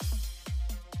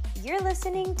You're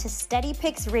listening to Steady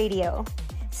Picks Radio.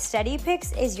 Steady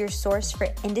Picks is your source for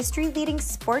industry-leading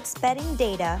sports betting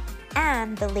data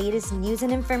and the latest news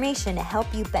and information to help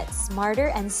you bet smarter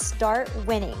and start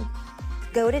winning.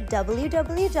 Go to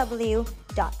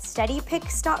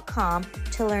www.steadypicks.com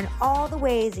to learn all the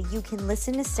ways that you can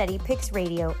listen to Steady Picks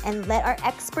Radio and let our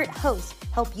expert host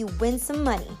help you win some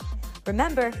money.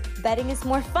 Remember, betting is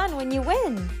more fun when you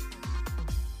win.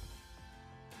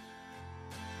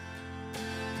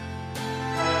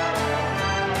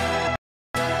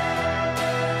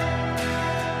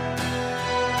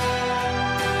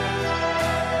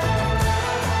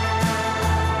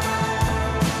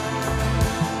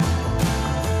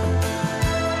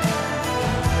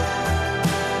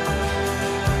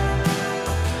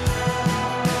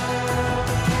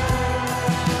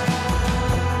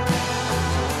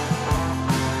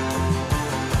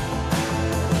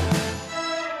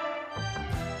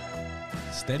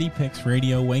 Steady Picks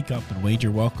Radio, wake up and wager.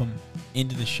 Welcome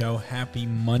into the show. Happy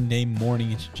Monday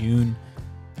morning. It's June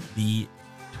the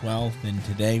 12th, and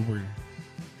today we're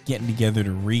getting together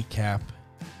to recap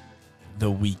the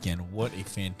weekend. What a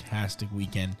fantastic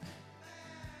weekend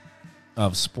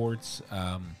of sports.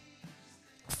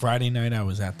 Friday night, I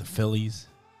was at the Phillies.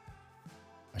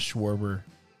 A Schwarber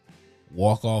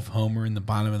walk-off homer in the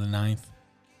bottom of the ninth.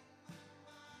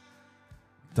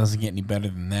 Doesn't get any better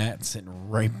than that. Sitting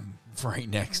right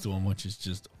next to him, which is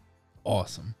just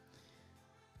awesome.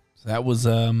 So that was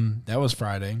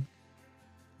Friday.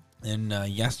 And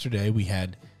yesterday we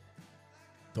had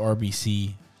the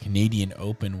RBC Canadian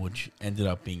Open, which ended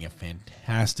up being a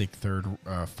fantastic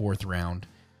fourth round.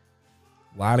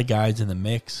 A lot of guys in the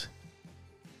mix.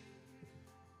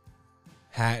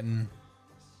 Hatton,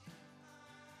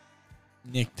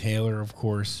 Nick Taylor, of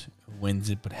course, wins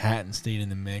it, but Hatton stayed in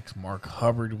the mix. Mark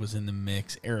Hubbard was in the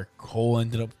mix. Eric Cole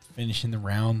ended up finishing the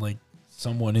round like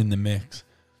someone in the mix.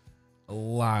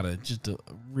 Just a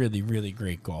really, really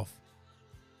great golf.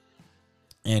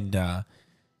 And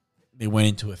they went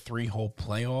into a 3-hole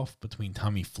playoff between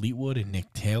Tommy Fleetwood and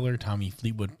Nick Taylor. Tommy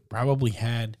Fleetwood probably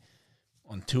had,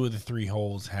 on 2 of the 3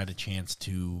 holes, had a chance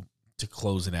to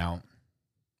close it out.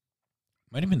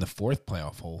 Might have been the 4th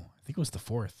playoff hole. I think it was the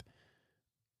 4th.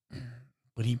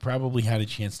 But he probably had a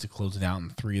chance to close it out in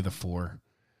 3 of the 4.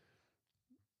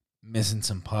 Missing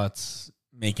some putts,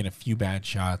 making a few bad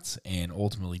shots, and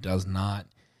ultimately does not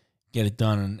get it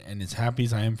done. And as happy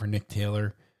as I am for Nick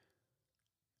Taylor,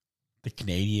 the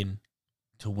Canadian,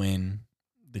 to win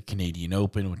the Canadian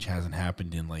Open, which hasn't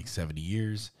happened in like 70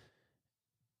 years,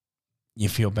 you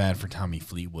feel bad for Tommy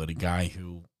Fleetwood, a guy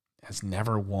who has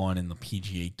never won in the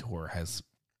PGA Tour, has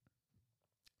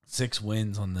 6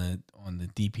 wins on the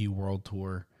DP World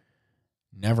Tour,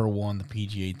 never won the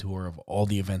PGA Tour. Of all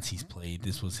the events he's played,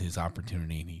 this was his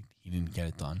opportunity, and he didn't get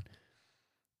it done.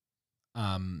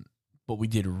 But we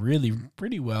did really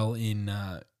pretty well in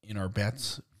our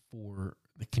bets for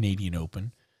the Canadian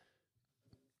Open.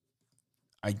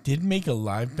 I did make a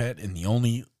live bet, and the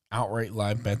only outright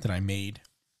live bet that I made,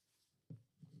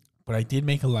 but I did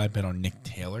make a live bet on Nick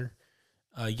Taylor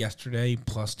yesterday,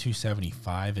 plus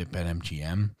 275 at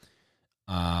BetMGM,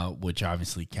 which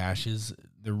obviously cashes.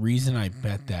 The reason I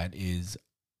bet that is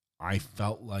I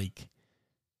felt like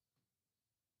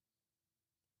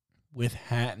with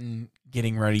Hatton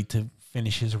getting ready to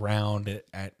finish his round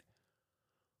at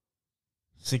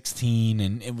 16,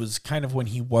 and it was kind of when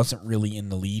he wasn't really in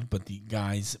the lead, but the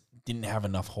guys didn't have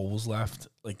enough holes left.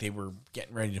 Like, they were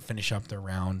getting ready to finish up their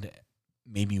round,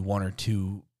 maybe 1 or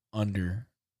 2 under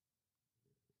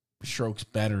strokes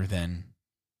better than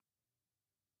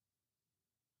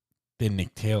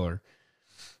Nick Taylor.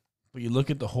 But you look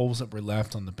at the holes that were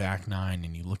left on the back 9,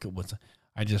 and you look at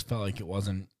I just felt like it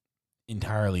wasn't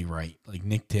entirely right. Like,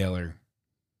 Nick Taylor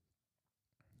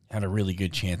had a really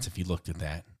good chance if you looked at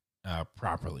that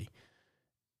properly.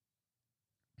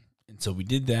 And so we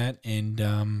did that, and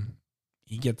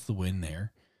he gets the win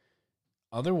there.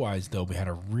 Otherwise, though, we had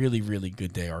a really, really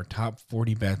good day. Our top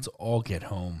 40 bets all get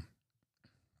home.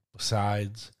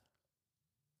 Besides,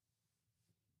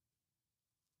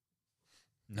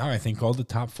 no, I think all the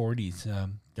top 40s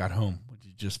got home, which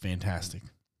is just fantastic.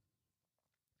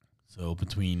 So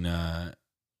between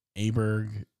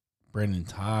Aberg, Brendan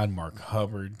Todd, Mark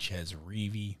Hubbard, Ches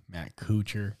Reavie, Matt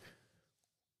Kuchar,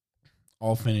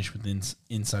 all finished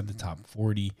inside the top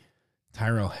 40.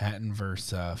 Tyrell Hatton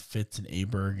versus Fitz and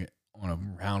Aberg on a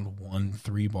round 1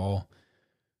 3-ball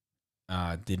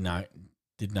did not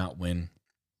win.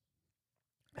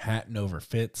 Hatton over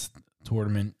Fitz,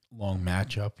 tournament long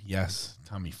matchup. Yes.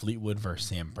 Tommy Fleetwood versus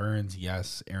Sam Burns.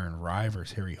 Yes. Aaron Rye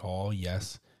versus Harry Hall.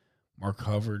 Yes. Mark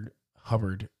Hubbard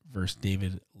versus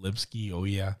David Lipsky. Oh,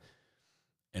 yeah.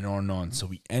 And on and on. So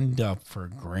we end up for a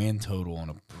grand total on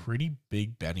a pretty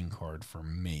big betting card for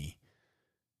me.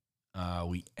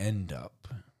 We end up,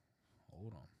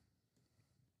 hold on.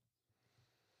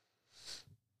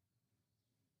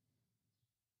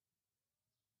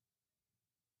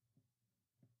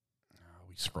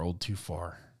 We scrolled too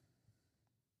far.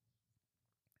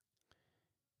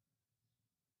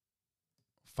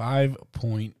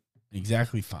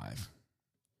 Exactly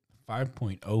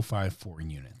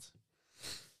 5.054 units.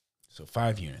 So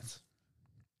 5 units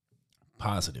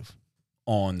positive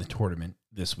on the tournament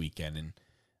this weekend. And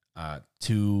a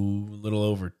little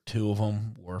over 2 of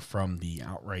them were from the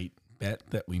outright bet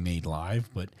that we made live.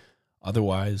 But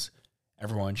otherwise,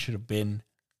 everyone should have been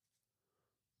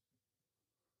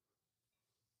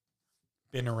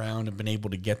around and been able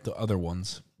to get the other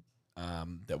ones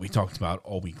that we talked about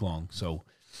all week long. So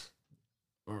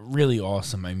really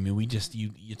awesome. I mean,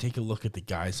 you take a look at the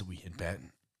guys that we had bet,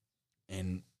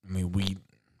 and I mean,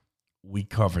 we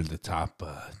covered the top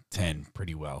 10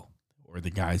 pretty well, or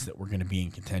the guys that were going to be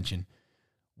in contention.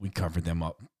 We covered them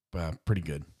up pretty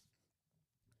good.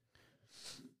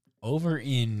 Over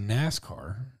in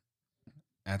NASCAR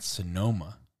at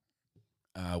Sonoma,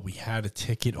 we had a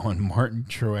ticket on Martin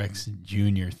Truex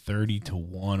Jr.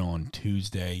 30-1 on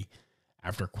Tuesday.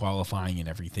 After qualifying and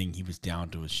everything, he was down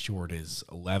to as short as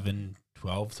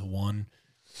 12-1.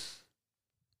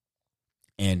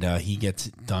 And he gets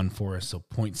it done for us. So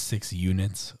 0.6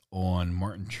 units on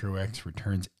Martin Truex,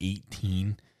 returns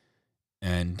 18.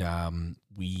 And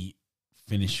we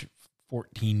finish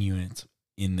 14 units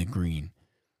in the green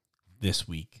this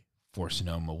week for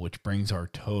Sonoma, which brings our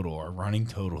running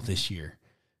total this year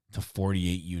to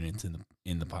 48 units in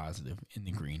the positive, in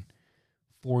the green.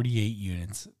 48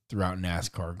 units throughout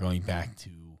NASCAR, going back to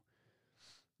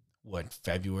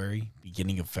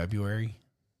beginning of February,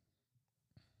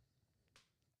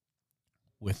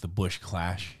 with the Busch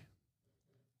Clash.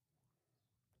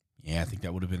 Yeah, I think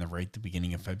that would have been the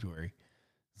beginning of February.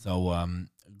 So,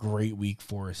 great week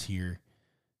for us here.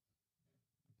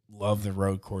 Love the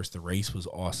road course. The race was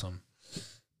awesome.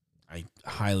 I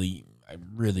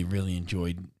really, really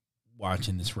enjoyed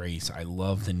watching this race. I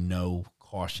love the no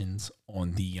cautions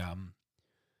on the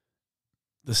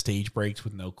stage breaks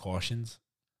with no cautions,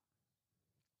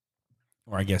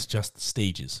 or I guess just the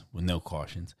stages with no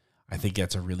cautions. I think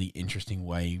that's a really interesting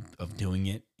way of doing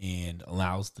it, and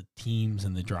allows the teams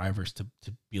and the drivers to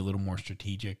be a little more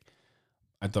strategic.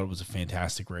 I thought it was a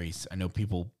fantastic race. I know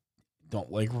people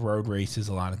don't like road races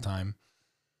a lot of time,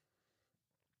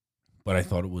 but I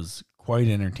thought it was quite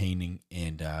entertaining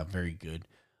and very good.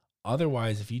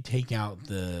 Otherwise, if you take out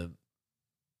the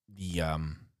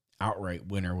outright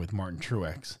winner with Martin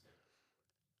Truex,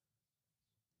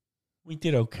 we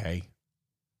did okay.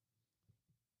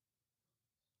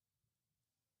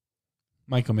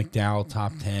 Michael McDowell,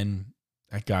 top 10,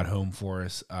 that got home for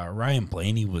us. Ryan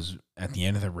Blaney was, at the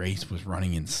end of the race, was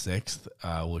running in 6th,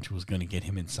 which was going to get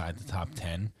him inside the top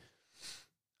 10.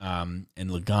 And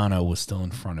Logano was still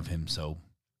in front of him, so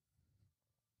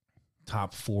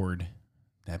top Ford,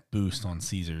 that boost on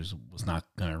Caesars, was not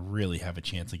going to really have a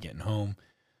chance of getting home.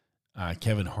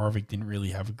 Kevin Harvick didn't really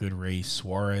have a good race.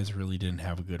 Suarez really didn't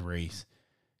have a good race.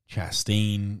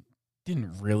 Chastain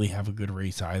didn't really have a good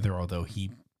race either, although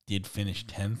he did finish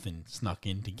 10th and snuck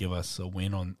in to give us a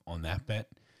win on that bet.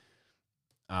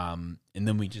 And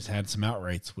then we just had some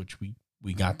outrights, which we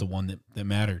got the one that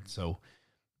mattered. So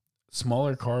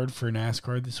smaller card for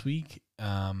NASCAR this week.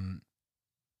 Well,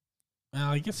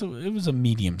 I guess it was a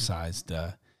medium-sized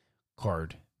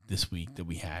card this week that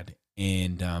we had.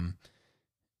 And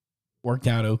worked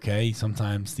out okay.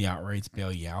 Sometimes the outrights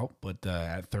bail you out, but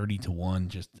at 30-1,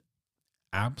 just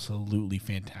absolutely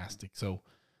fantastic. So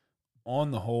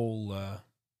on the whole,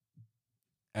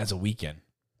 as a weekend,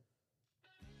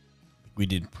 we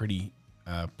did pretty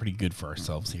good for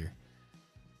ourselves here.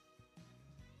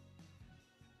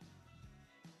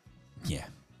 Yeah,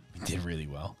 we did really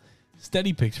well.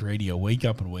 Steady Picks Radio, wake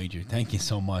up and wager. Thank you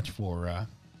so much for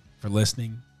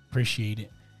listening. Appreciate it.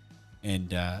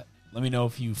 And let me know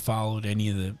if you followed any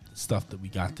of the stuff that we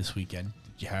got this weekend.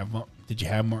 Did you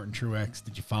have Martin Truex?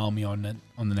 Did you follow me on the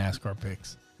NASCAR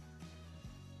picks?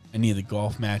 Any of the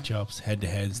golf matchups,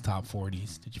 head-to-heads, top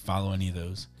 40s? Did you follow any of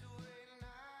those?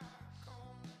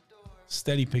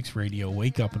 Steady Picks Radio,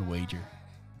 wake up and wager.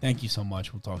 Thank you so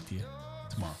much. We'll talk to you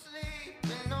tomorrow.